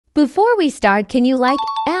Before we start, can you like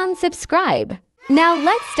and subscribe? Now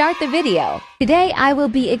let's start the video. Today I will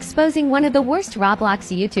be exposing one of the worst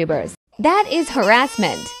Roblox YouTubers. That is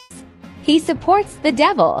Harassment. He supports the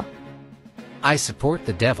devil. I support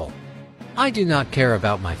the devil. I do not care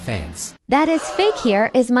about my fans. That is fake.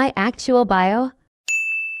 Here is my actual bio.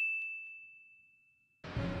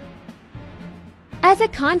 As a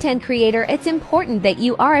content creator, it's important that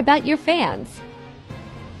you are about your fans.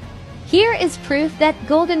 Here is proof that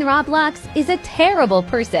Golden Roblox is a terrible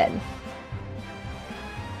person.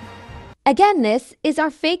 Again, this is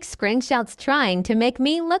our fake screenshots trying to make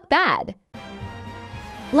me look bad.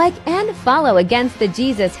 Like and follow against the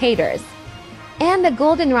Jesus haters and the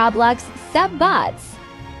Golden Roblox sub bots.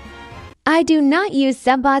 I do not use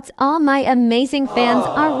sub bots. All my amazing fans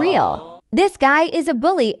are real. This guy is a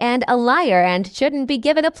bully and a liar and shouldn't be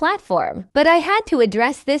given a platform. But I had to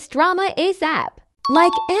address this drama ASAP.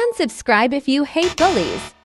 Like and subscribe if you hate bullies.